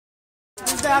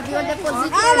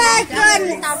Oh my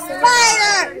goodness!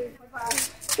 Spider!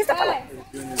 O que você tá falando?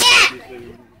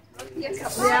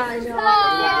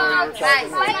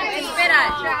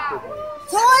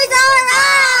 Toys R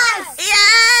Us!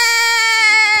 Yeah!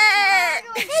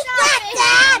 Beat that,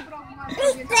 Dad!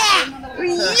 Beat that!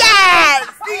 Yes!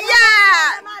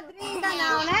 Yes!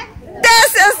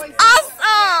 This is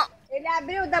awesome! Ele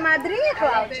abriu da madrinha,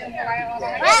 Cláudia?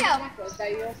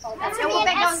 Eu vou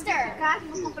pegar um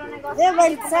They're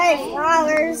like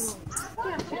 $6.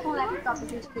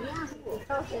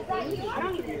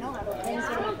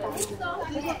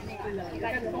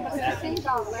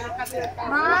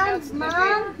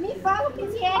 Mom, me fala o que é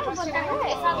que eu vou dar.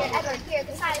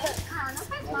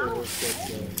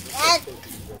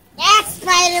 That's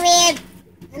Spider-Man.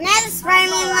 Another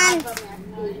Spider-Man one.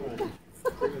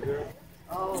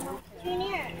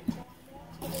 Junior.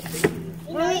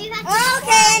 Okay,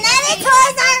 another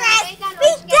Toys R Us.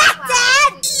 Beat that,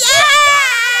 Dad!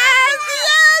 Yes!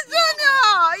 Yes,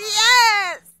 Junior!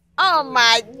 Yes! Oh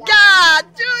my God,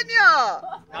 Junior!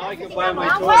 Now I can buy my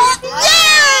toys.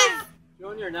 Yes!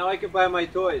 Junior, now I can buy my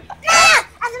toys. Ah,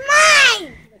 that's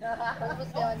mine!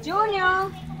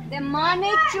 Junior, the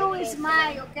money too is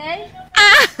mine, okay? No,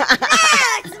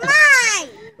 it's mine!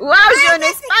 Wow,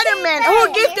 Junior, Spider-Man.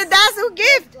 Who gifted that? Who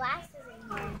gift?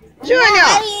 Junior!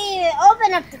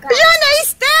 Open up the car. Junior,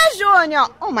 it's there, Junior!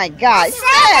 Oh my God, it's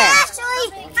there!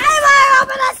 Actually, I want to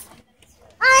open this.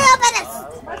 I open this.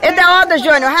 It's the other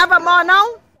Junior. Have a more now?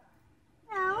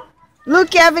 No. Look,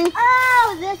 Kevin.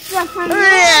 Oh, this is from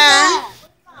Yeah.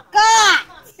 God.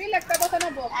 Filha, que tá botando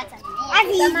a boca. That's Da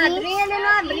amazing. madrinha ele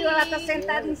não abriu, ela tá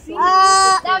sentada em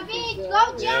cima. David,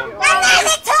 go jump.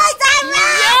 Another Toys R Us.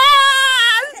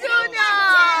 Yes, Junior!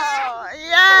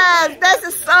 Yes, this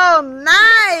is so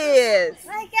nice!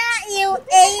 I got you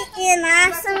an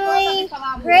awesomely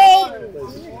great,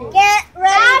 get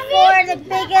ready for the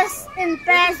biggest and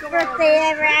best birthday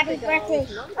ever. Happy birthday.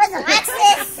 What's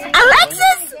Alexis?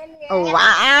 Alexis? Oh,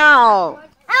 wow!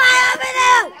 How I open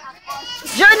it?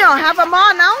 Junior, have a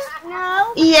more now?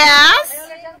 No. Yes?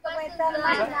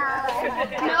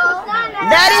 No.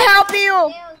 Daddy helping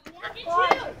you.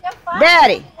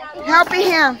 Daddy, helping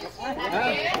him.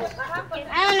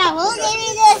 I don't know who gave me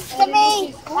this to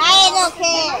me. I don't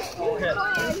care.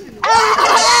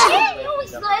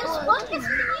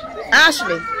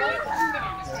 Ashley.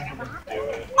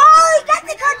 Oh, he got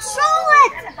to control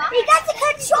it. He got to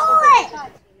control it.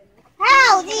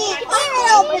 How? Do you even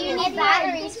open it?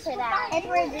 Batteries for that.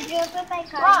 Edward, did you open my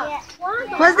car yet?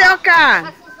 What's the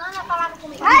car?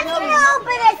 How do you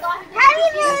open it? How do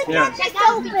you get this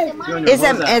open?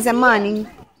 Junior, It's a money.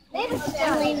 I'm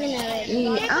leaving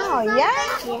already. Oh,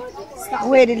 yeah?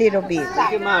 Wait a little bit. Look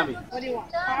at mommy.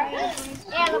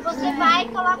 Você vai e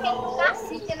coloca ele no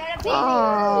cacete, ele era bem.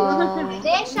 Oh.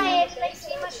 Deixa ele lá em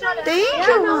cima chorando. Thank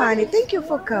you, honey. Thank you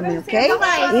for coming, okay?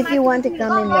 If you want to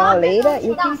come in more later,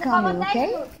 you can come in,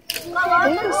 okay?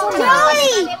 Thank you so much.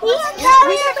 Joey, he's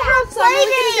coming from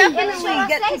Playdate. Definitely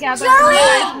get together Joey,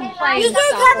 and play he and can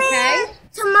stuff, come okay? in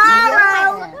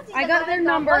tomorrow I got their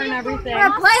number and everything.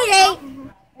 for Playdate.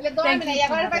 Ele dorme, né? E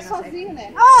agora ele vai sozinho,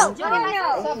 né? Oh, Só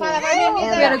fala, vai me We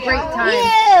dar. had a great time.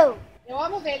 you. Eu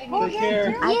amo ver ele. Take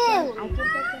care. You.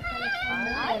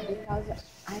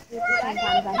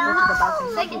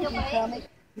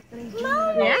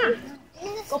 Yeah.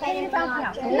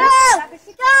 No,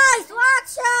 guys,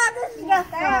 watch out. This is your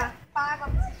car.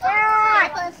 Don't.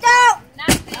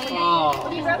 Oh,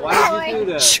 why did you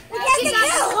do that? Because you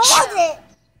hold it.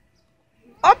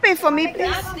 Open for me,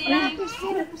 please.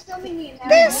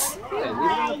 This. Yeah,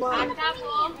 leave it in the bottom.